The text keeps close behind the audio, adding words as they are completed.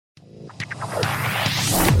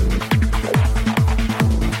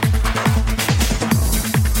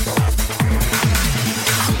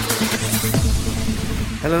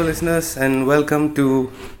Hello, listeners, and welcome to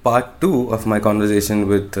part 2 of my conversation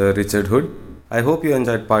with Richard Hood. I hope you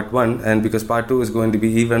enjoyed part 1, and because part 2 is going to be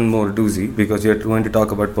even more doozy, because we are going to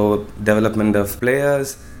talk about development of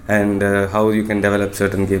players and how you can develop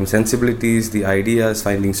certain game sensibilities, the ideas,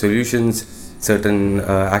 finding solutions, certain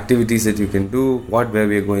activities that you can do, where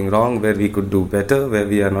we are going wrong, where we could do better, where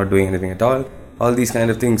we are not doing anything at all these kind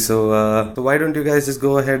of things. So why don't you guys just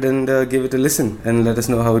go ahead and give it a listen and let us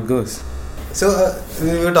know how it goes. So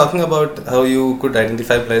we were talking about how you could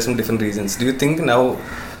identify players from different regions. Do you think now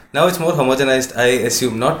it's more homogenized? I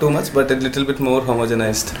assume not too much, but a little bit more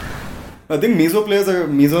homogenized. I think Mizo players are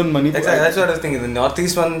Mizo and Manipur. Exactly, that's what I was thinking. The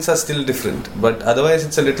Northeast ones are still different, but otherwise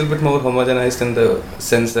it's a little bit more homogenized in the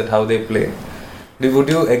sense that how they play. Would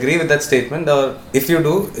you agree with that statement, or if you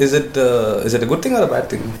do, is it a good thing or a bad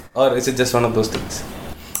thing, or is it just one of those things?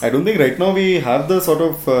 I don't think right now we have the sort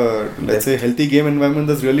of, let's say, healthy game environment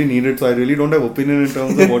that's really needed. So I really don't have opinion in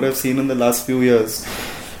terms of what I've seen in the last few years.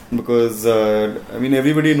 Because,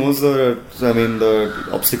 everybody knows the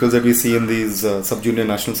obstacles that we see in these sub-junior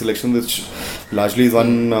national selections, which largely is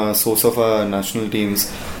one source of our national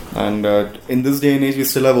teams. And in this day and age, we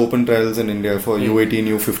still have open trials in India for U18,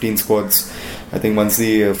 U15 squads. I think once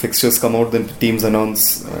the fixtures come out, then teams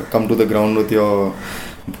come to the ground with your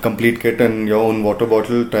complete kit and your own water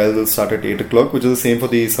bottle. Trials will start at 8 o'clock, which is the same for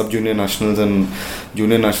the sub-junior nationals and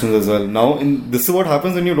junior nationals as well. Now, this is what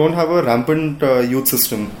happens when you don't have a rampant youth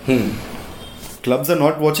system. Clubs are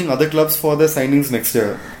not watching other clubs for their signings next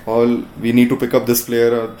year. We need to pick up this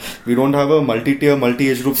player. We don't have a multi-tier,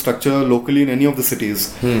 multi-age group structure locally in any of the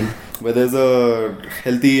cities. Where there's a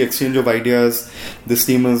healthy exchange of ideas. This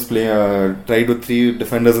team has tried with 3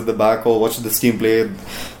 defenders at the back, or watch this team play.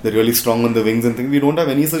 They're really strong on the wings and things. We don't have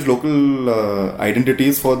any such local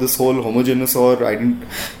identities for this whole homogeneous or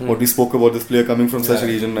what we spoke about, this player coming from such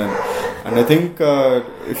region. And I think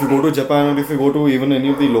if you go to Japan, or if you go to even any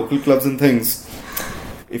of the local clubs and things,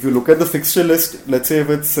 if you look at the fixture list, let's say if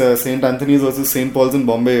it's St. Anthony's versus St. Paul's in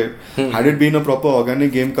Bombay, had it been a proper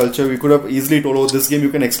organic game culture, we could have easily told, this game you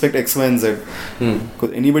can expect X, Y and Z.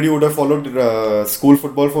 Because anybody who would have followed school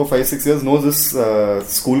football for 5-6 years knows this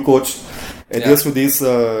school coach adheres to these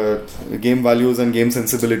game values and game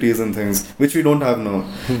sensibilities and things, which we don't have now.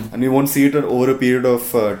 And we won't see it over a period of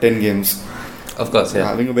 10 games. Of course, yeah.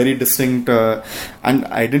 Having a very distinct and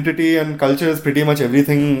identity and culture is pretty much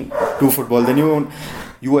everything to football. Then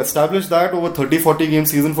you establish that over 30-40 game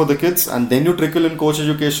season for the kids, and then you trickle in coach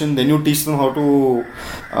education, then you teach them how to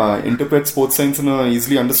interpret sports science in a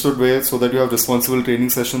easily understood way, so that you have responsible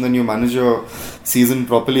training sessions and you manage your season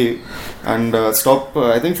properly. And stop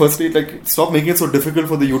making it so difficult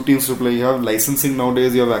for the youth teams to play. You have licensing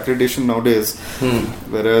nowadays, you have accreditation nowadays,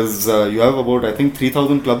 whereas you have about, I think,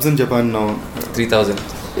 3,000 clubs in Japan now. 3,000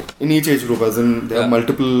 in each age group, as in there are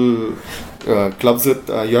multiple clubs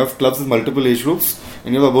you have clubs with multiple age groups,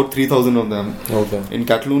 and you have about 3,000 of them. Okay. In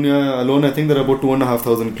Catalonia alone, I think there are about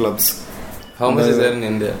 2,500 clubs. How much is there in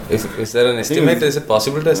India? Is there an estimate? Is it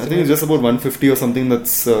possible to estimate? I think it's just about 150 or something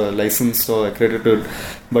that's licensed or accredited.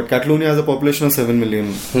 But Catalonia has a population of 7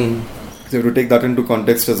 million. So you have to take that into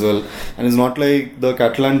context as well. And it's not like the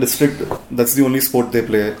Catalan district, that's the only sport they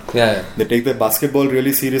play. Yeah. They take their basketball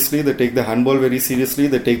really seriously, they take the handball very seriously,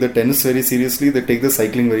 they take the tennis very seriously, they take the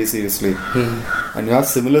cycling very seriously. And you have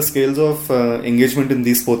similar scales of engagement in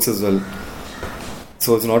these sports as well.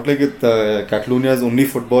 So it's not like Catalonia is only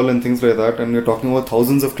football and things like that. And we're talking about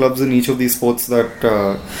thousands of clubs in each of these sports that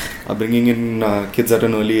are bringing in kids at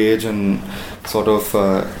an early age and sort of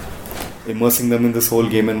immersing them in this whole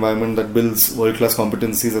game environment that builds world-class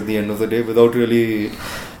competencies at the end of the day, without really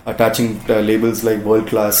attaching labels like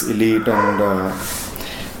world-class, elite and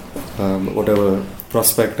whatever,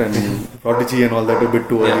 prospect and prodigy and all that a bit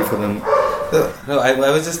too early for them. No,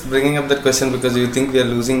 I was just bringing up that question because you think we are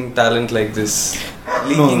losing talent like this,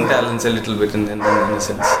 leaking talents a little bit in a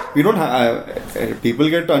sense. We don't have, people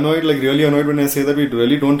get annoyed, like really annoyed when I say that we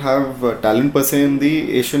really don't have talent per se in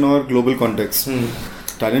the Asian or global context.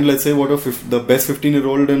 Talent, let's say, the best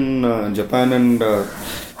 15-year-old in Japan and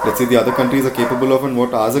let's say the other countries are capable of, and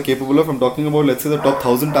what ours are capable of. I'm talking about, let's say, the top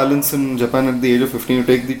 1,000 talents in Japan at the age of 15. You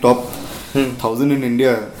take the top 1,000 in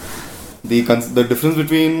India. The difference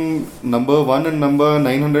between number 1 and number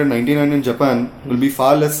 999 in Japan will be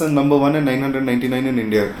far less than number 1 and 999 in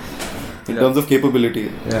India in terms of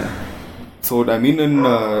capability. So I mean,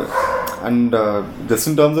 just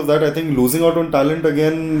in terms of that, I think losing out on talent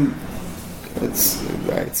again, it's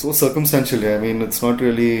so circumstantial. I mean, it's not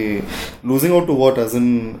really losing out to what, as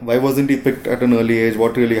in why wasn't he picked at an early age,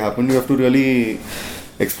 what really happened. You have to really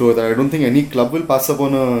explore that. I don't think any club will pass up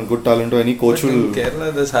on a good talent, or any coach will. In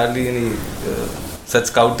Kerala, there's hardly any such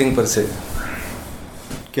scouting per se?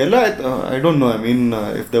 Kerala, I don't know. I mean,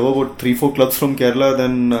 if there were about 3-4 clubs from Kerala,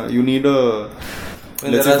 then you need a...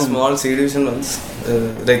 There are small C division ones,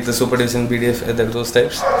 like the Super Division, BDF, those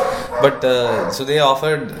types. But so they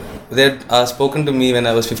had spoken to me when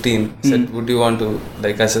I was 15. Said, would you want to,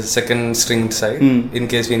 like, as a second string side, in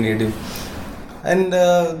case we need you? And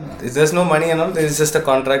there's no money and all. There's just a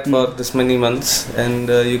contract for this many months, and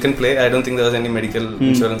you can play. I don't think there was any medical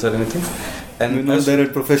insurance or anything. And we're not there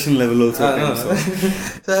at professional level also. No. So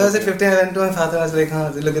I was at 15. I went to my father. I was like,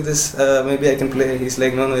 look at this. Maybe I can play. He's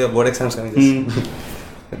like, no, your board exams coming.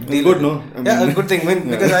 Good, no? A good thing.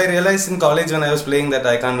 Because I realized in college when I was playing that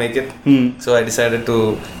I can't make it. So I decided to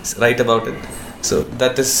write about it. So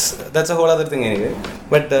that's a whole other thing anyway.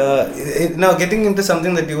 But now getting into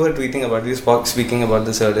something that you were tweeting about, you were speaking about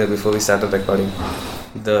this earlier before we started recording.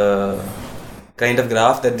 The kind of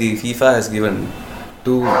graph that the FIFA has given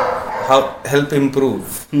to help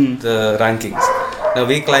improve the rankings. Now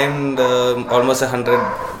we climbed almost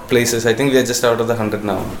 100 places. I think we are just out of the 100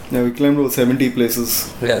 now. Yeah, we climbed over 70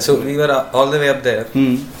 places. Yeah, so we were all the way up there.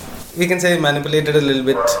 We can say manipulated a little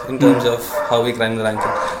bit in terms of how we climb the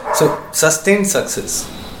ranking. So sustained success,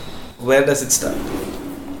 where does it start?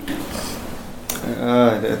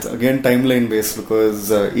 It's again timeline based,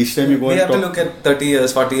 because each time you go we have to look at 30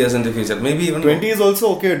 years, 40 years in the future, maybe even 20 more. Is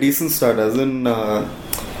also okay, a decent start, as in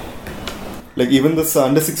like even this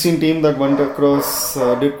under 16 team that went across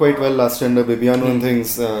did quite well last year under Bibiano and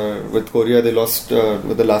things. With Korea they lost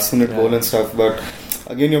with the last minute goal and stuff, but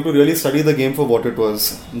again you have to really study the game for what it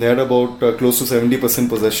was. They had about close to 70%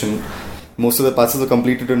 possession. Most of the passes were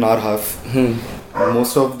completed in our half.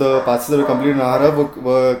 Most of the passes that were completed in our half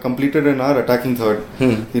were completed in our attacking third.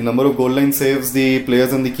 The number of goal line saves the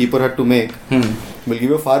players and the keeper had to make will give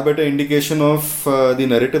you a far better indication of the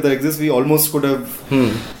narrative that exists. We almost could have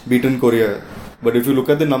beaten Korea. But if you look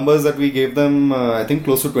at the numbers that we gave them, I think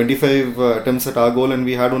close to 25 attempts at our goal and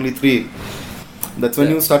we had only 3. That's when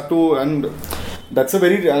you start to... and that's a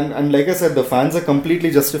very... And like I said, the fans are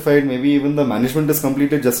completely justified. Maybe even the management is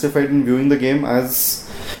completely justified in viewing the game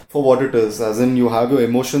as for what it is. As in, you have your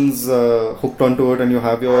emotions hooked onto it, and you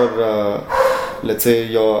have your... let's say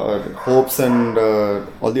your hopes and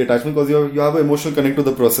all the attachment, because you have an emotional connect to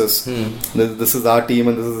the process. This is our team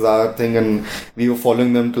and this is our thing, and we were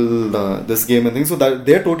following them till this game and things. So that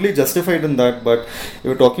they're totally justified in that. But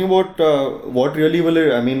you're talking about what really will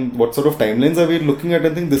it, I mean, what sort of timelines are we looking at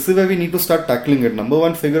and things. This is where we need to start tackling it. Number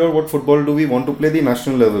one, figure out what football do we want to play the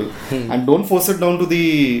national level, and don't force it down to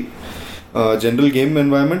the general game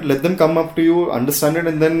environment. Let them come up to you, understand it,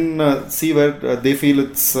 and then see where they feel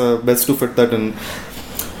it's best to fit that in.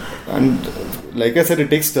 And like I said, it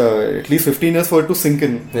takes at least 15 years for it to sink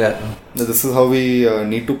in. This is how we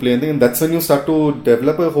need to play, and that's when you start to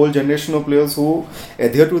develop a whole generation of players who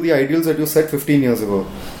adhere to the ideals that you set 15 years ago.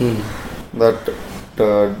 That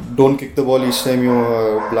don't kick the ball each time you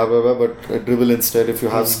blah blah blah, but dribble instead. If you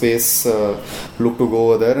have space, look to go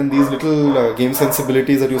over there. And these little game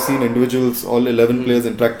sensibilities that you see in individuals, all 11 players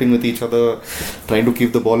interacting with each other, trying to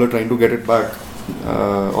keep the ball or trying to get it back,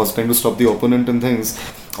 or trying to stop the opponent and things.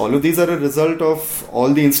 All of these are a result of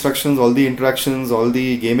all the instructions, all the interactions, all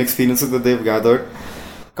the game experiences that they've gathered,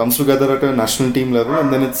 comes together at a national team level,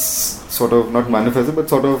 and then it's sort of not manifested but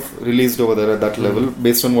sort of released over there at that level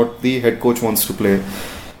based on what the head coach wants to play.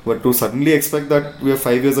 But to suddenly expect that we are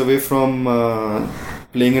 5 years away from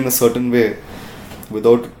playing in a certain way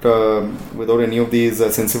without any of these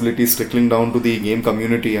sensibilities trickling down to the game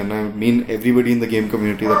community, and I mean everybody in the game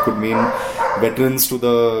community, that could mean veterans to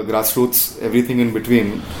the grassroots, everything in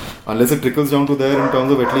between, unless it trickles down to there in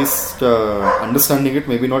terms of at least understanding it,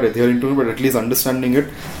 maybe not adhering to it, but at least understanding it,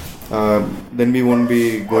 then we won't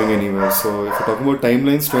be going anywhere. So if you're talking about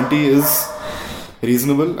timelines, 20 is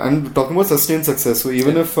reasonable, and talking about sustained success. So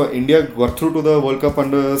even if India got through to the World Cup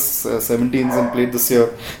under 17s and played this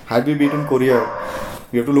year, had we beaten Korea,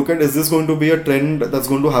 we have to look at, is this going to be a trend that's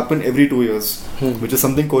going to happen every 2 years, which is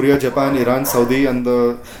something Korea, Japan, Iran, Saudi and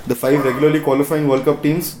the 5 regularly qualifying World Cup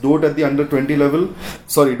teams do it at the under 20 level,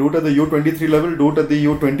 do it at the U23 level, do it at the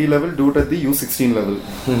U20 level, do it at the U16 level.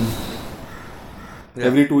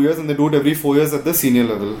 Every 2 years, and they do it every 4 years at the senior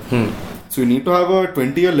level. So you need to have a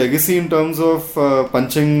 20-year legacy in terms of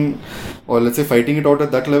punching, or let's say fighting it out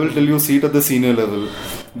at that level till you see it at the senior level.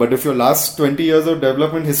 But if your last 20 years of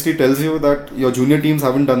development history tells you that your junior teams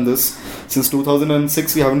haven't done this, since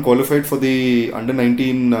 2006 we haven't qualified for the under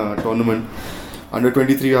 19 tournament, under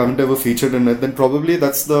 23 you haven't ever featured in it, then probably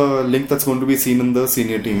that's the link that's going to be seen in the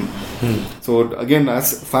senior team. So again,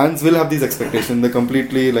 as fans will have these expectations. They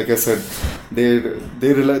completely, like I said, they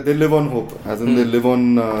live on hope, as in they live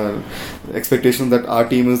on expectations that our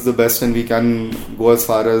team is the best and we can go as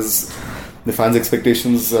far as the fans'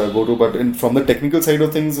 expectations go to. But from the technical side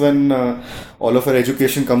of things, when all of our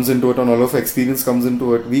education comes into it and all of our experience comes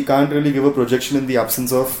into it, we can't really give a projection in the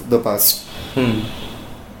absence of the past.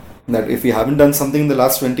 That if we haven't done something in the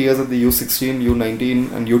last 20 years at the U16,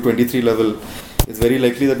 U19 and U23 level, it's very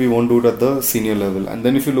likely that we won't do it at the senior level. And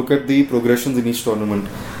then if you look at the progressions in each tournament,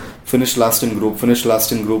 finish last in group, finish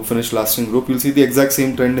last in group, finish last in group, you'll see the exact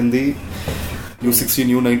same trend in the U16,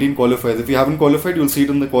 U19 qualifiers. If you haven't qualified, you'll see it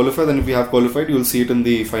in the qualifiers, and if you have qualified, you'll see it in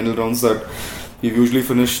the final rounds that you've usually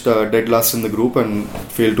finished dead last in the group and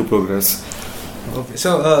failed to progress. Okay,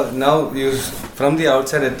 so now from the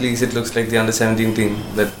outside at least, it looks like the under-17 team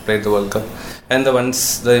that played the World Cup, and the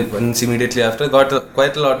ones immediately after got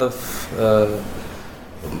quite a lot of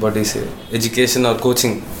education or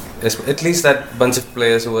coaching, at least that bunch of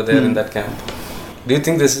players who were there in that camp. Do you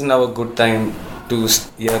think this is now a good time to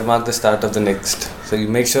earmark the start of the next? So you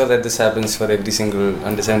make sure that this happens for every single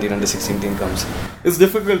under-17, under-16 team comes. It's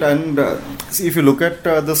difficult, and see, if you look at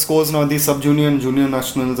the scores now, the sub-junior and junior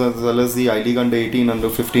nationals, as well as the I-League under-18,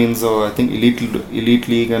 under-15s, or I think elite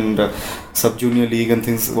league and sub-junior league and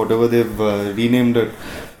things, whatever they've renamed it,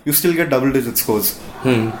 you still get double-digit scores.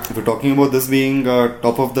 If you're talking about this being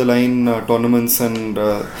top-of-the-line tournaments and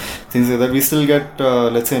things like that, we still get,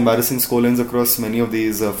 let's say, embarrassing scorelines across many of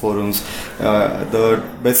these forums. The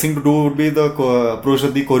best thing to do would be the approach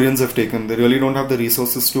that the Koreans have taken. They really don't have the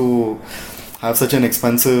resources to have such an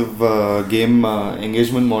expansive game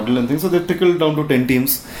engagement model and things, so they trickled down to 10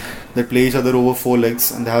 teams that play each other over 4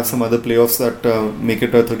 legs, and they have some other playoffs that make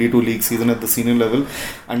it a 32 league season at the senior level.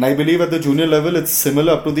 And I believe at the junior level it's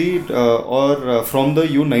similar up to the from the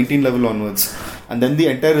U19 level onwards, and then the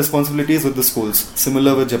entire responsibility is with the schools,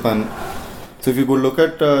 similar with Japan. So if you go look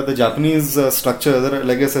at the Japanese structure, there are,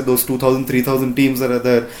 like I said, those 2,000, 3,000 teams that are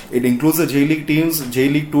there. It includes the J-League teams,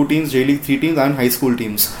 J-League 2 teams, J-League 3 teams and high school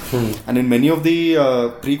teams. And in many of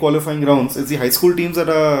the pre-qualifying rounds, it's the high school teams that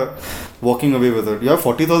are walking away with it. You have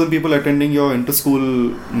 40,000 people attending your inter-school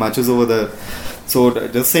matches over there. So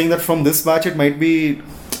just saying that from this batch, it might be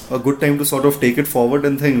a good time to sort of take it forward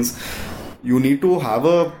and things. You need to have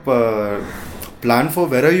a plan for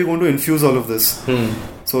where are you going to infuse all of this.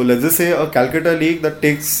 So let's just say a Calcutta league that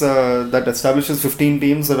takes that establishes 15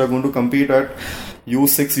 teams that are going to compete at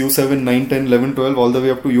U6, U7, 9, 10, 11, 12 all the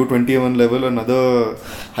way up to U21 level. Another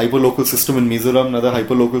hyperlocal system in Mizoram, another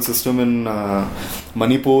hyperlocal system in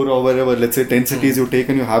Manipur or wherever. Let's say 10 cities you take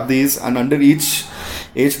and you have these, and under each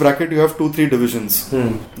age bracket you have 2-3 divisions.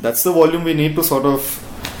 That's the volume we need to sort of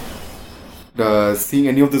seeing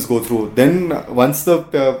any of this go through. Then once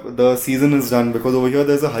the season is done, because over here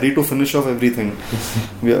there's a hurry to finish off everything.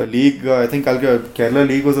 League, I think Kerala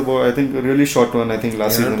League was about, I think, a really short one. I think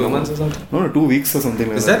last season. 2 months or something? No, 2 weeks or something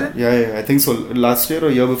like that. Is that it? Yeah, I think so. Last year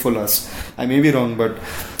or year before last. I may be wrong, but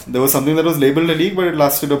there was something that was labelled a league, but it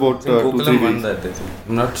lasted about 2-3 weeks. That, I think.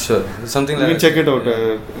 I'm not sure. Something like that. You can check it out.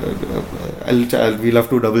 We'll have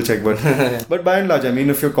to double check, but by and large, I mean,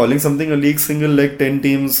 if you're calling something a league single leg, 10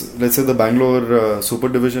 teams, let's say the Bangalore Super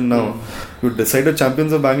Division now, you decided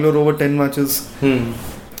champions of Bangalore over 10 matches.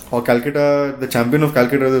 Or Calcutta, the champion of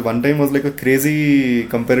Calcutta, one time was like a crazy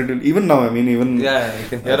comparative. Even now, I mean, yeah, you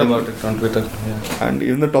can hear about it on Twitter. Yeah. And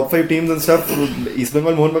even the top 5 teams and stuff, East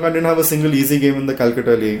Bengal, Mohun Bagan didn't have a single easy game in the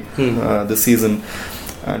Calcutta League this season.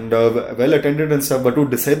 And well attended and stuff, but to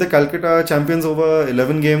decide the Calcutta champions over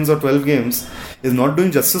 11 games or 12 games is not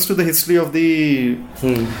doing justice to the history of the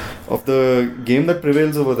game that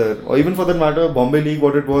prevails over there. Or even for that matter, Bombay League,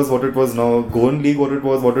 what it was now, Goan League, what it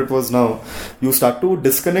was now. You start to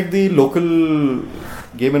disconnect the local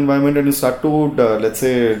game environment and you start to let's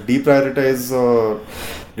say deprioritize or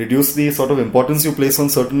reduce the sort of importance you place on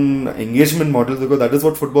certain engagement models, because that is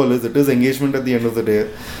what football is. It is engagement at the end of the day.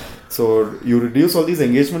 So you reduce all these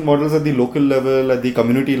engagement models at the local level, at the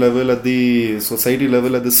community level, at the society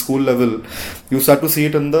level, at the school level. You start to see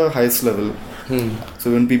it in the highest level.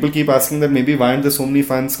 So when people keep asking that maybe why aren't there so many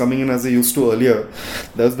fans coming in as they used to earlier,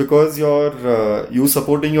 that's because you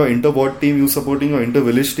supporting your inter-ward team, you supporting your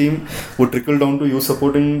inter-village team would trickle down to you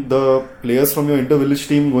supporting the players from your inter-village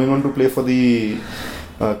team going on to play for the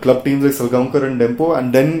club teams like Salgaonkar and Dempo,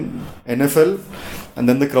 and then NFL. And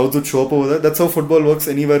then the crowds would show up over there. That's how football works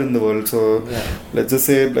anywhere in the world. So let's just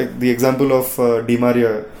say, like the example of Di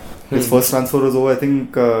Maria. His first transfer was over, I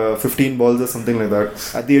think, 15 balls or something like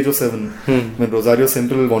that, at the age of 7, when Rosario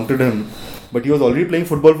Central wanted him. But he was already playing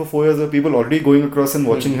football for 4 years. There were people already going across and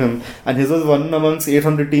watching him. And his was one amongst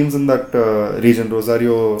 800 teams in that region,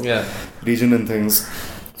 Rosario region and things.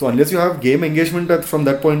 So unless you have game engagement from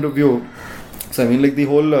that point of view, so I mean, like the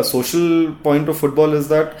whole social point of football is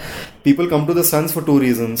that people come to the Suns for two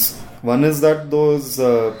reasons. One is that those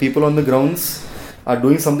people on the grounds are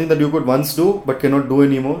doing something that you could once do but cannot do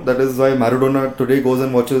anymore. That is why Maradona today goes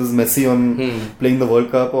and watches Messi on playing the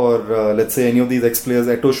World Cup, or let's say any of these ex-players,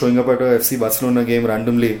 Eto'o showing up at a FC Barcelona game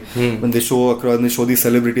randomly when they show across and they show these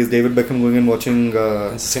celebrities, David Beckham going and watching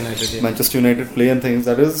Manchester United play and things.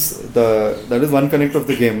 That is one connect of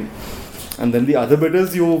the game. And then the other bit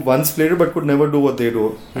is you once played it but could never do what they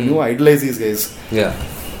do, and you idolize these guys. Yeah.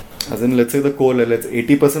 As in, let's say the core,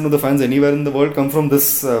 80% of the fans anywhere in the world come from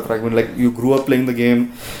this fragment. Like, you grew up playing the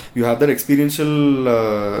game, you have that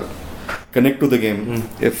experiential connect to the game.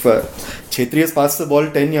 If Chetri has passed the ball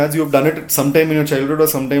 10 yards, you have done it sometime in your childhood or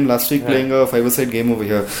sometime last week playing a five-a-side game over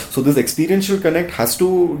here. So this experiential connect has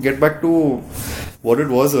to get back to what it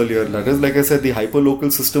was earlier. That is, like I said, the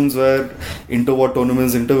hyper-local systems where inter-ward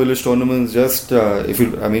tournaments, inter-village tournaments,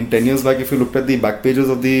 10 years back, if you looked at the back pages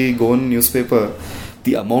of the Goan newspaper,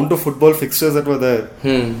 the amount of football fixtures that were there.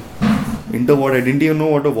 Inter-ward, I didn't even know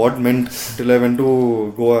what a ward meant till I went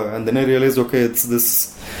to Goa, and then I realized, okay, it's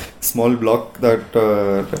this small block that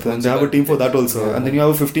they have a team for that also. And then you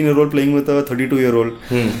have a 15-year-old playing with a 32-year-old.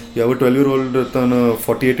 You have a 12-year-old with a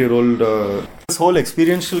 48-year-old. This whole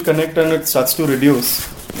experiential connect, and it starts to reduce.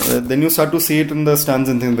 Then you start to see it in the stands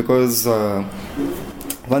and things, because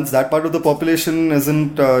once that part of the population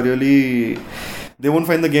isn't really, they won't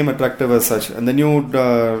find the game attractive as such. And then you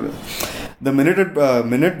the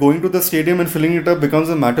minute going to the stadium and filling it up becomes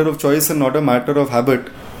a matter of choice and not a matter of habit,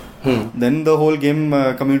 then the whole game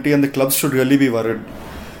community and the clubs should really be worried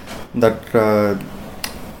that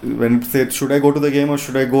when say, should I go to the game or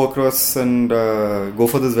should I go across and go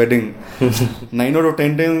for this wedding? 9 out of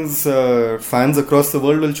 10 times fans across the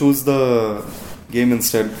world will choose the game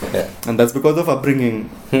instead, and that's because of upbringing.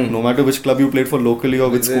 No matter which club you played for locally or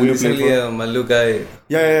which school you played for. A Mallu guy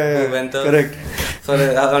who went correct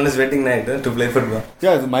on his wedding night to play football.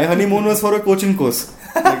 Yeah, my honeymoon was for a coaching course.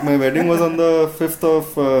 Like, my wedding was on the 5th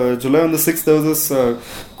of July. On the 6th there was this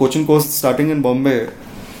coaching course starting in Bombay.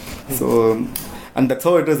 So, and that's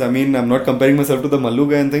how it is. I mean, I'm not comparing myself to the Mallu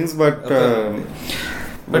guy and things, but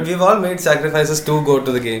but we've all made sacrifices to go to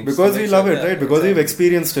the games. Because we love it, right? Because we've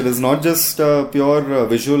experienced it. It's not just pure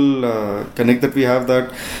visual connect that we have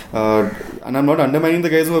that. And I'm not undermining the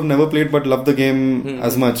guys who have never played but love the game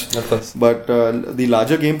as much. Of course. But the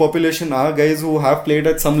larger game population are guys who have played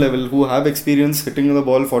at some level, who have experience hitting the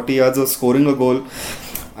ball 40 yards or scoring a goal.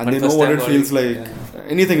 And they know what it feels like.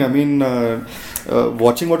 Anything, I mean,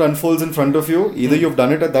 watching what unfolds in front of you, either you've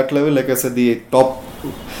done it at that level, like I said, the top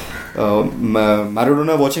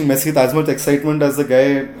Maradona watching Messi with as much excitement as the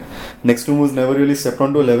guy next to him who's never really stepped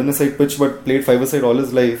onto a 11-a-side pitch but played 5-a-side all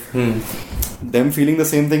his life. Them feeling the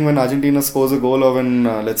same thing when Argentina scores a goal, or when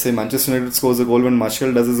let's say Manchester United scores a goal, when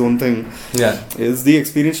Martial does his own thing, is the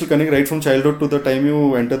experiential connect right from childhood to the time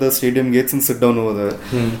you enter the stadium gates and sit down over there.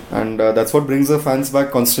 And that's what brings the fans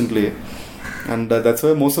back constantly. And that's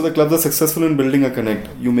why most of the clubs are successful in building a connect.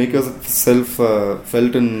 You make yourself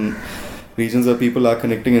felt in regions where people are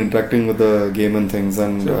connecting and interacting with the game and things.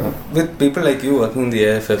 And with people like you working in the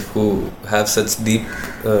AIFF who have such deep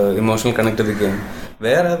emotional connect to the game,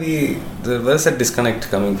 where's that disconnect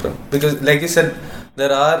coming from? Because like you said,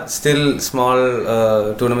 there are still small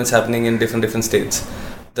tournaments happening in different states.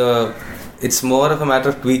 It's more of a matter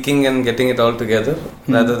of tweaking and getting it all together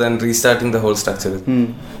rather than restarting the whole structure.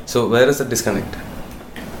 So where is the disconnect?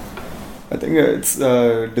 I think it's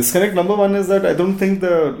disconnect number one is that I don't think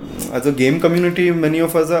as a game community, many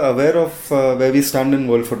of us are aware of where we stand in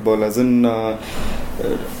world football. As in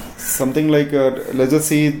something like let's just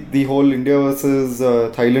see the whole India versus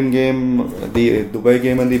Thailand game, the Dubai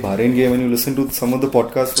game and the Bahrain game, and you listen to some of the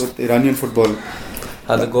podcasts with Iranian football.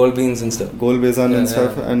 The goal beans and stuff. Goal Bezan and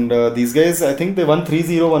stuff. And these guys, I think they won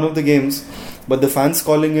 3-0 one of the games. But the fans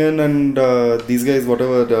calling in and these guys,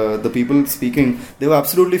 whatever, the people speaking, they were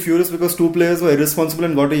absolutely furious because two players were irresponsible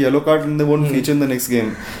and got a yellow card and they won't feature in the next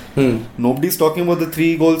game. Nobody's talking about the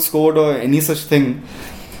 3 goals scored or any such thing.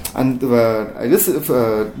 And I guess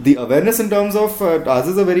the awareness in terms of ours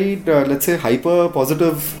is a very, let's say, hyper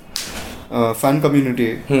positive fan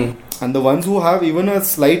community. And the ones who have even a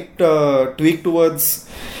slight tweak towards,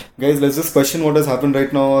 guys, let's just question what has happened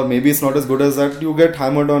right now, or maybe it's not as good as that, you get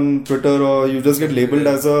hammered on Twitter or you just get labelled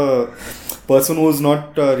as a person who's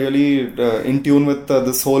not really in tune with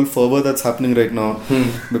this whole fervor that's happening right now.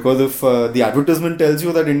 Because if the advertisement tells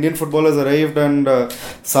you that Indian football has arrived and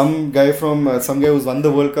some guy who's won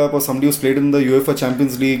the World Cup or somebody who's played in the UEFA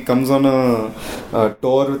Champions League comes on a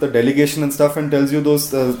tour with a delegation and stuff and tells you those,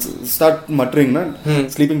 start muttering,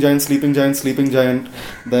 sleeping giant, sleeping giant, sleeping giant.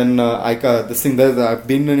 Then I've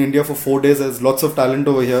been in India for 4 days. There's lots of talent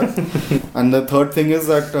over here. And the third thing is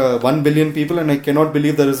that 1 billion people, and I cannot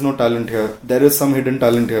believe there is no talent here. There is some hidden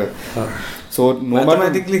talent here. So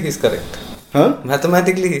mathematically he's correct.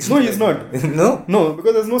 Mathematically he's no, he's not. No,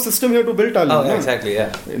 because there's no system here to build talent. Exactly,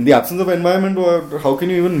 yeah. In the absence of environment, how can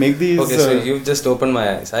you even make these? Okay, so you've just opened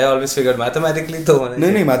my eyes. I always figured mathematically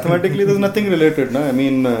mathematically there's nothing related. I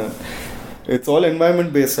mean, it's all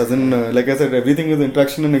environment based, as in, like I said, everything is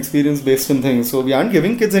interaction and experience based in things. So we aren't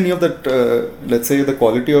giving kids any of that, let's say, the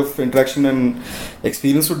quality of interaction and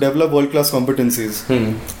experience to develop world class competencies.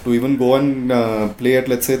 To even go and play at,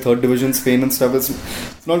 let's say, third division Spain and stuff, it's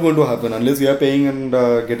not going to happen unless we are paying and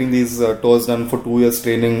getting these tours done for 2 years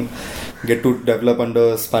training, get to develop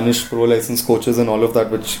under Spanish pro license coaches and all of that,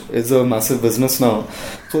 which is a massive business now.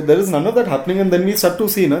 So there is none of that happening, and then we start to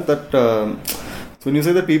see that. So when you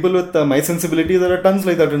say that people with my sensibility, there are tons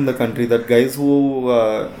like that in the country. That guys who,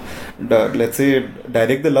 let's say,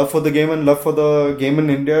 direct the love for the game and love for the game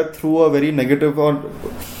in India through a very negative or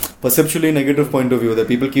perceptually negative point of view. That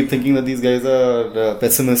people keep thinking that these guys are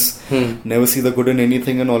pessimists, never see the good in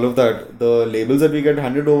anything and all of that. The labels that we get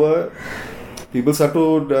handed over, people start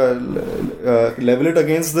to level it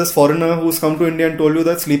against this foreigner who's come to India and told you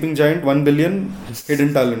that sleeping giant, 1 billion,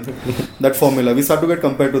 hidden talent. That formula. We start to get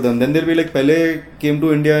compared to them. Then they'll be like, Pele came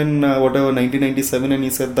to India in 1997 and he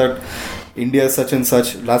said that India is such and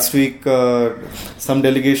such. Last week, some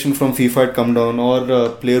delegation from FIFA had come down, or a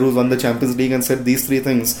player who's won the Champions League and said these three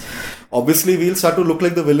things. Obviously, we'll start to look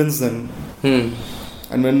like the villains then.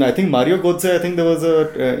 And when I think Mario Götze, I think there was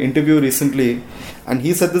a interview recently, and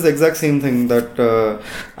he said this exact same thing, that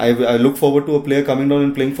I look forward to a player coming down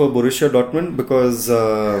and playing for Borussia Dortmund because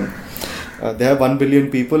they have 1 billion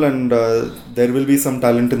people and there will be some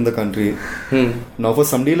talent in the country. Now for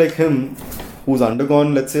somebody like him, who's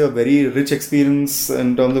undergone, let's say, a very rich experience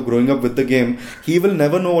in terms of growing up with the game, he will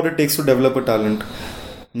never know what it takes to develop a talent.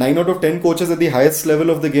 9 out of 10 coaches at the highest level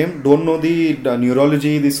of the game don't know the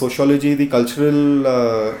neurology, the sociology, the cultural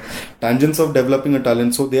tangents of developing a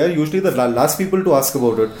talent. So they are usually the last people to ask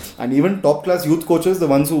about it. And even top class youth coaches, the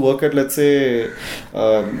ones who work at, let's say,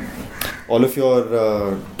 all of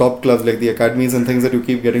your top clubs like the academies and things that you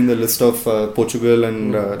keep getting the list of Portugal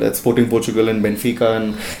and Sporting Portugal and Benfica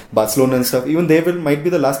and Barcelona and stuff, even they might be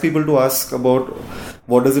the last people to ask about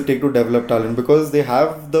what does it take to develop talent, because they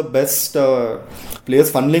have the best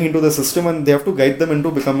players funneling into the system and they have to guide them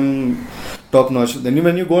into becoming top notch. Then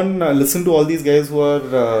when you go and listen to all these guys who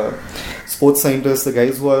are sports scientists, the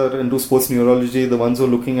guys who are into sports neurology, the ones who are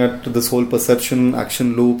looking at this whole perception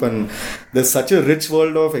action loop, and there's such a rich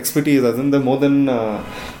world of expertise. I think there are more than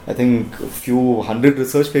I think a few hundred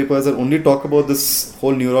research papers that only talk about this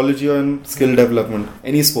whole neurology and skill development,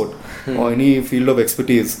 any sport or any field of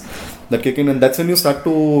expertise that kick in. And that's when you start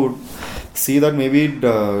to see that maybe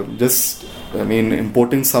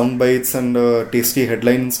importing sound bites and tasty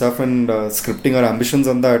headline and stuff and scripting our ambitions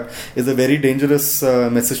on that is a very dangerous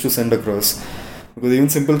message to send across. Because even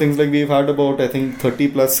simple things like we've had about, I think, 30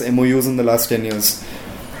 plus MOUs in the last 10 years.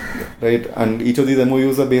 Right, and each of these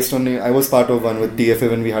MOUs are based on. I was part of one with TFA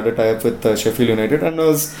when we had a tie-up with Sheffield United, and I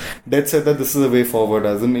was dead set that this is the way forward.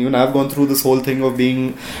 As in, even I've gone through this whole thing of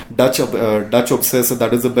being Dutch obsessed.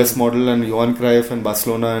 That is the best model, and Johan Cruyff and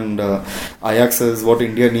Barcelona and Ajax is what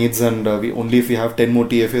India needs, and if we have 10 more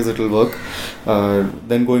TFAs, it will work.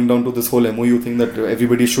 Then going down to this whole MOU thing that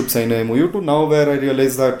everybody should sign a MOU, to now where I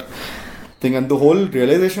realize that thing, and the whole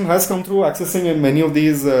realization has come through accessing in many of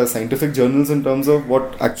these scientific journals in terms of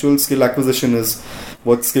what actual skill acquisition is,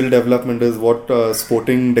 what skill development is, what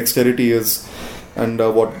sporting dexterity is, and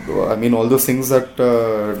all those things that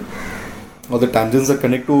or the tangents that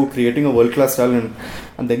connect to creating a world-class talent.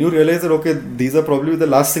 And then you realize that these are probably the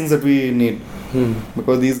last things that we need,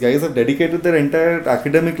 because these guys have dedicated their entire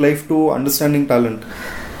academic life to understanding talent,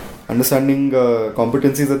 understanding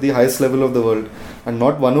competencies at the highest level of the world, and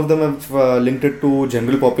not one of them have linked it to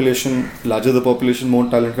general population. Larger the population, more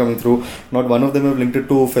talent coming through. Not one of them have linked it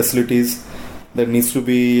to facilities. There needs to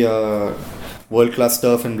be world-class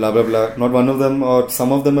stuff and blah blah blah. Not one of them, or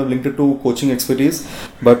some of them have linked it to coaching expertise,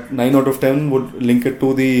 but 9 out of 10 would link it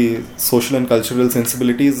to the social and cultural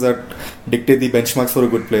sensibilities that dictate the benchmarks for a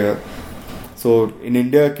good player. So in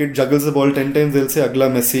India, a kid juggles the ball 10 times, they'll say Agla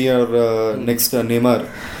Messi or next Neymar.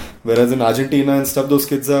 Whereas in Argentina and stuff, those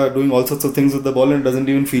kids are doing all sorts of things with the ball and it doesn't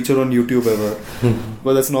even feature on YouTube ever.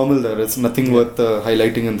 But that's normal there. It's nothing worth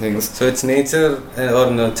highlighting and things. So it's nature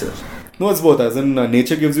or nurture? No, it's both. As in,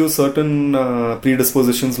 nature gives you certain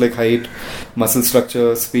predispositions like height, muscle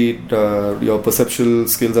structure, speed, your perceptual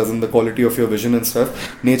skills, as in the quality of your vision and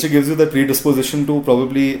stuff. Nature gives you the predisposition to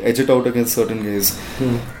probably edge it out against certain guys.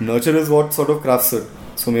 Nurture is what sort of crafts it.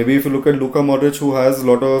 So maybe if you look at Luka Modric, who has a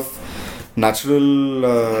lot of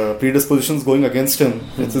natural predispositions going against him,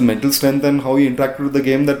 it's his mental strength and how he interacted with the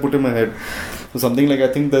game that put him ahead. So something like, I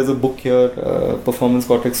think there's a book here, Performance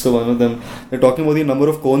Cortex to one of them. They're talking about the number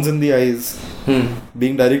of cones in the eyes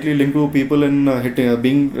being directly linked to people in hitting,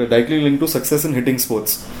 being directly linked to success in hitting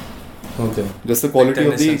sports. Okay. Just the quality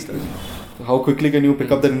of the, how quickly can you pick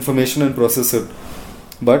up that information and process it.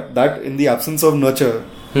 But that in the absence of nurture,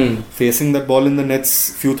 facing that ball in the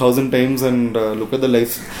nets few thousand times and look at the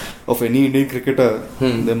lives of any Indian cricketer,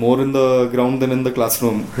 they're more in the ground than in the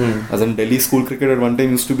classroom. As in Delhi school cricket at one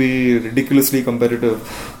time used to be ridiculously competitive.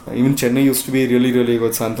 Even Chennai used to be really, really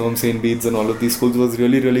good. Santham, St. Bede's and all of these schools was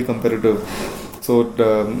really, really competitive. So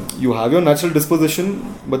you have your natural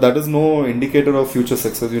disposition, but that is no indicator of future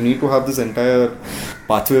success. You need to have this entire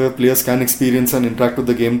pathway where players can experience and interact with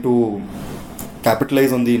the game to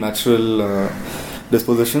capitalize on the natural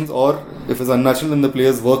dispositions, or if it's unnatural, then the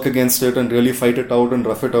players work against it and really fight it out and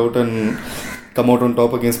rough it out and come out on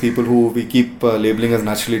top against people who we keep labeling as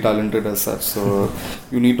naturally talented as such. So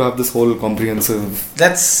you need to have this whole comprehensive.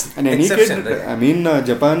 That's and any exception, kid, right? I mean,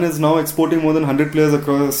 Japan is now exporting more than 100 players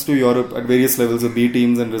across to Europe at various levels of B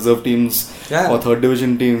teams and reserve teams or third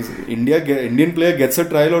division teams. Indian player gets a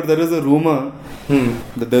trial, or there is a rumor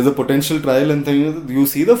that there's a potential trial and thing. You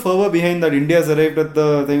see the fervor behind that. India has arrived at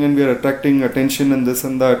the thing and we are attracting attention and this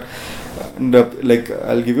and that. And like,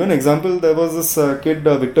 I'll give you an example. There was this kid,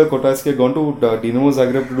 Victor Kotaski, had gone to Dinamo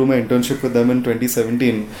Zagreb to do my internship with them in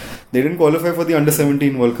 2017. They didn't qualify for the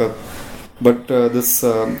Under-17 World Cup. But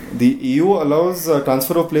the EU allows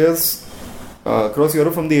transfer of players across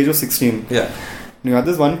Europe from the age of 16. Yeah. You had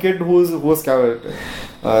this one kid who was captain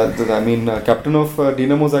of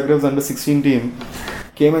Dinamo Zagreb's Under-16 team.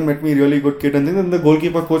 Came and met me, really good kid, and then the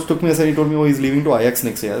goalkeeper coach took me aside. He told me, he's leaving to Ajax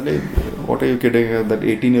next year. Like, what are you kidding? That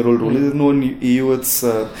 18-year-old rule is no EU. It's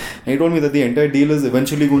and he told me that the entire deal is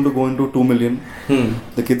eventually going to go into 2 million.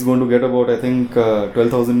 The kid's going to get about, I think,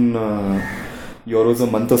 12,000 euros a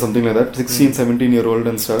month or something like that. 16, 17-year-old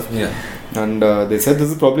and stuff. Yeah. And they said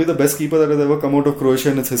this is probably the best keeper that has ever come out of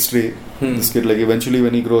Croatia in its history. This kid, like, eventually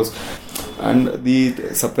when he grows. And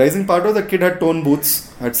the surprising part was that kid had torn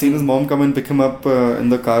boots. I'd seen his mom come and pick him up in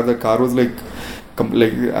the car. The car was like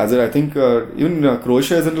as I think even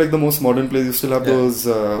Croatia isn't like the most modern place. You still have those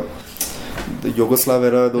the Yugoslav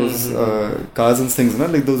era, those cars and things,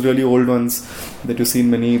 like those really old ones that you see in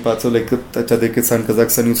many parts of like Tajikistan,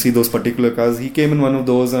 Kazakhstan. You see those particular cars. He came in one of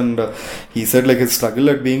those, and he said like his struggle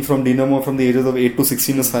at being from Dinamo from the ages of 8 to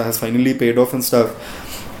 16 has finally paid off and stuff.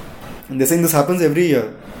 And they're saying this happens every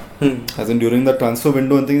year. As in during the transfer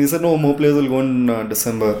window and things, he said no, more players will go in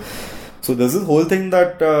December. So there's this whole thing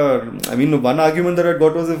that one argument that I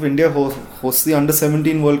got was if India hosts the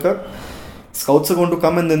Under-17 World Cup, scouts are going to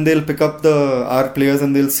come and then they'll pick up our players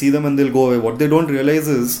and they'll see them and they'll go away. What they don't realize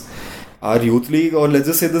is our youth league, or let's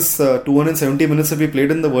just say this 270 minutes that we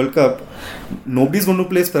played in the World Cup, nobody's going to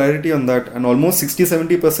place priority on that, and almost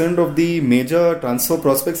 60-70% of the major transfer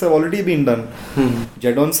prospects have already been done.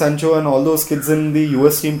 Jadon Sancho and all those kids in the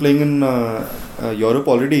US team playing in Europe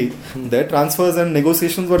already, their transfers and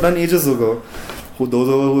negotiations were done ages ago. Those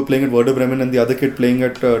who were playing at Werder Bremen and the other kid playing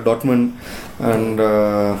at Dortmund, and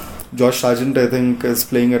Josh Sargent I think is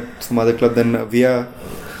playing at some other club. Then Villa,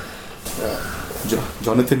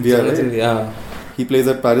 Jonathan Villa, right? Yeah. He plays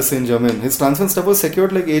at Paris Saint-Germain. His transfer stuff was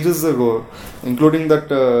secured like ages ago, including that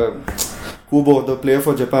Kubo, the player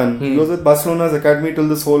for Japan. He was with Barcelona's academy till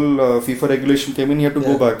this whole FIFA regulation came in. He had to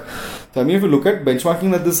go back. So, I mean, if you look at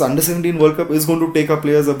benchmarking that this Under-17 World Cup is going to take up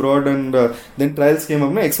players abroad, and then trials came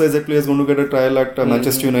up. XYZ player is going to get a trial at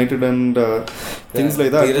Manchester United and things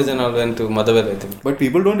like that. Dheeraj and all went to Motherwell, I think. But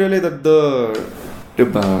people don't realize that the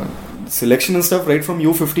selection and stuff right from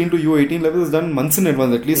U15 to U18 level is done months in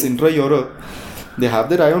advance, at least intra-Europe. They have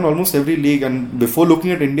their eye on almost every league, and before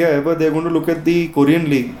looking at India ever, they're going to look at the Korean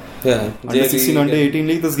league. Yeah, under 16, under 18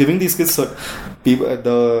 league that's giving these kids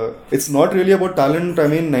it's not really about talent. I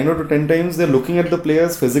mean, 9 out of 10 times they're looking at the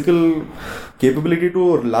players' physical capability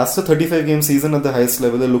to last a 35 game season at the highest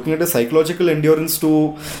level. They're looking at a psychological endurance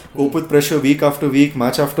to cope with pressure week after week,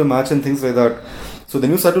 match after match and things like that. So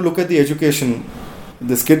then you start to look at the education.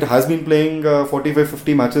 this kid has been playing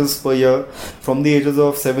 45-50 matches per year from the ages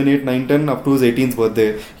of 7, 8, 9, 10 up to his 18th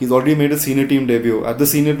birthday. He's already made a senior team debut. At the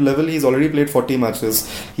senior level, he's already played 40 matches.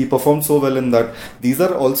 He performed so well in that. These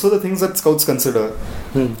are also the things that scouts consider.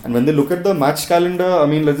 And when they look at the match calendar, I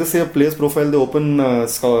mean, let's just say a player's profile, they open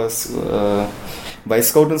by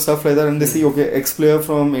scout and stuff like that, and they see, okay, X player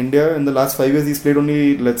from India, in the last 5 years, he's played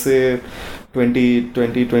only, let's say,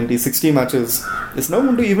 60 matches. It's not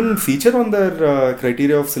going to even feature on their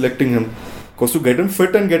criteria of selecting him. Because to get him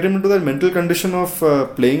fit and get him into that mental condition of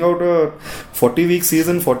playing out a 40-week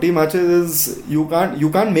season, 40 matches, is you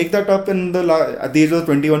can't make that up at the age of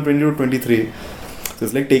 21, 22, 23. So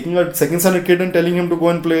it's like taking a second standard kid and telling him to go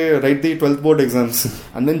and write the 12th board exams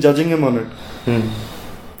and then judging him on it.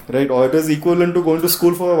 Right? Or it is equivalent to going to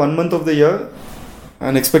school for 1 month of the year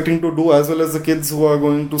and expecting to do as well as the kids who are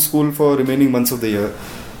going to school for remaining months of the year.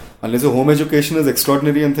 Unless your home education is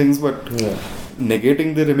extraordinary and things, but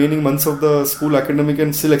negating the remaining months of the school academic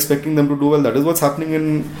and still expecting them to do well, that is what's happening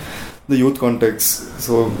in the youth context.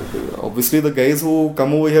 So obviously the guys who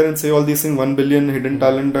come over here and say all these things, 1 billion hidden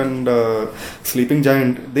talent and sleeping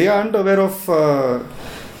giant, they aren't aware of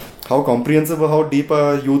how comprehensive or how deep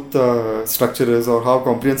our youth structure is, or how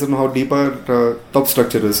comprehensive and how deep our top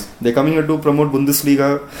structure is. They're coming here to promote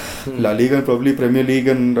Bundesliga, La Liga, and probably Premier League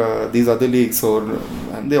and these other leagues.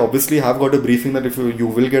 And they obviously have got a briefing that if you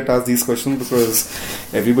will get asked these questions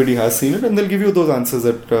because everybody has seen it, and they'll give you those answers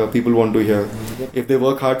that people want to hear. If they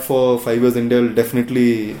work hard for 5 years, India will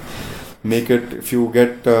definitely make it. If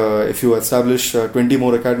you establish 20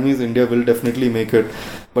 more academies, India will definitely make it.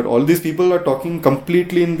 But all these people are talking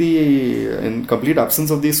completely in complete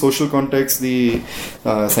absence of the social context, the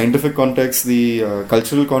scientific context, the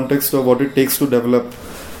cultural context of what it takes to develop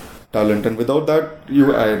talent. And without that,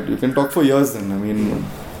 you can talk for years then. I mean,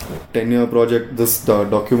 10-year project, this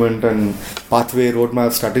document and pathway,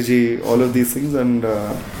 roadmap, strategy, all of these things. And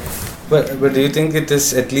But do you think it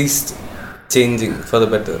is at least changing for the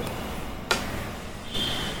better?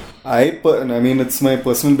 I mean, it's my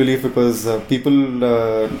personal belief because people,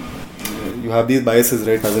 you have these biases,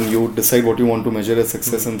 right? As in, you decide what you want to measure as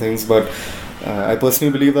success and things. But I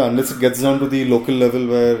personally believe that unless it gets down to the local level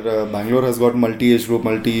where Bangalore has got multi-age group,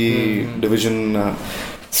 multi-division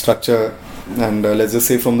structure, and let's just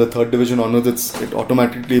say from the 3rd division onwards, it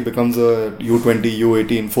automatically becomes a U20,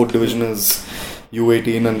 U18, 4th division is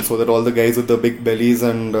U18, and so that all the guys with the big bellies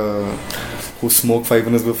and who smoke 5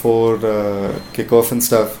 minutes before kickoff and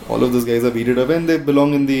stuff, all of those guys are weeded away and they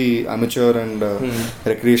belong in the amateur and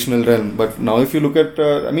recreational realm. But now if you look at,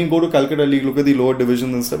 go to Calcutta League, look at the lower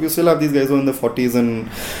divisions and stuff, you still have these guys who are in the 40s and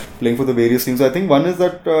playing for the various teams. So I think one is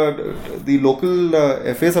that the local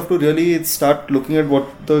FAs have to really start looking at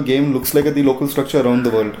what the game looks like at the local structure around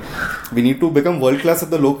the world. We need to become world class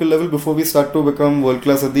at the local level before we start to become world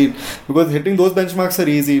class because hitting those benchmarks are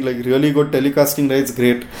easy, like really good telecasting rights,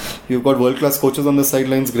 great. You've got world class coaches on the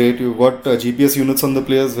sidelines, great. You've got GPS units on the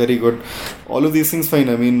players, very good. All of these things, fine.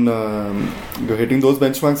 I mean, you're hitting those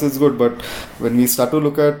benchmarks is good, but when we start to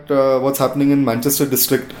look at what's happening in Manchester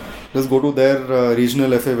district, just go to their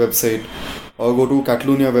regional FA website, or go to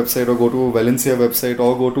Catalonia website, or go to Valencia website,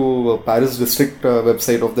 or go to Paris district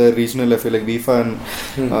website of their regional FA like FIFA and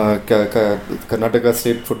Karnataka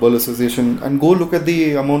State Football Association, and go look at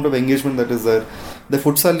the amount of engagement that is there. The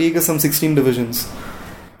futsal league is some 16 divisions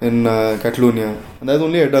in Catalonia, and that's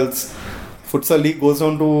only adults. Futsal league goes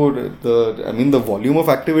down to the volume of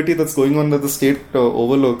activity that's going on that the state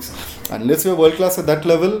overlooks. Unless you're world class at that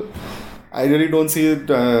level, I really don't see it.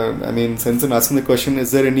 Sense in asking the question,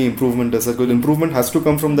 is there any improvement? Because improvement has to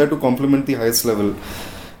come from there to complement the highest level.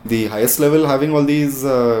 The highest level having all these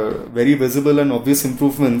very visible and obvious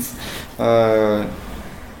improvements,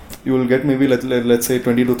 you will get maybe let's say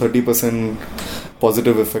 20 to 30%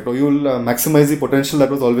 positive effect, or you will maximize the potential that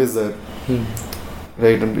was always there.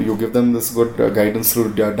 Right, and you give them this good guidance through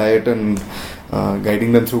their diet and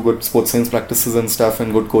guiding them through good sports science practices and stuff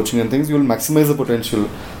and good coaching and things, you will maximize the potential,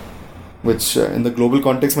 which in the global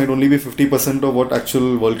context might only be 50% of what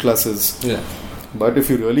actual world class is. Yeah. But if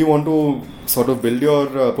you really want to sort of build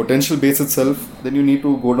your potential base itself, then you need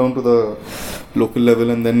to go down to the local level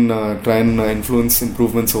and then try and influence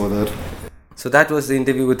improvements over there. So that was the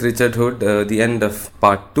interview with Richard Hood, the end of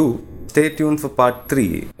part 2. Stay tuned for part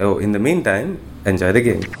 3. In the meantime, enjoy the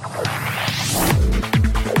game.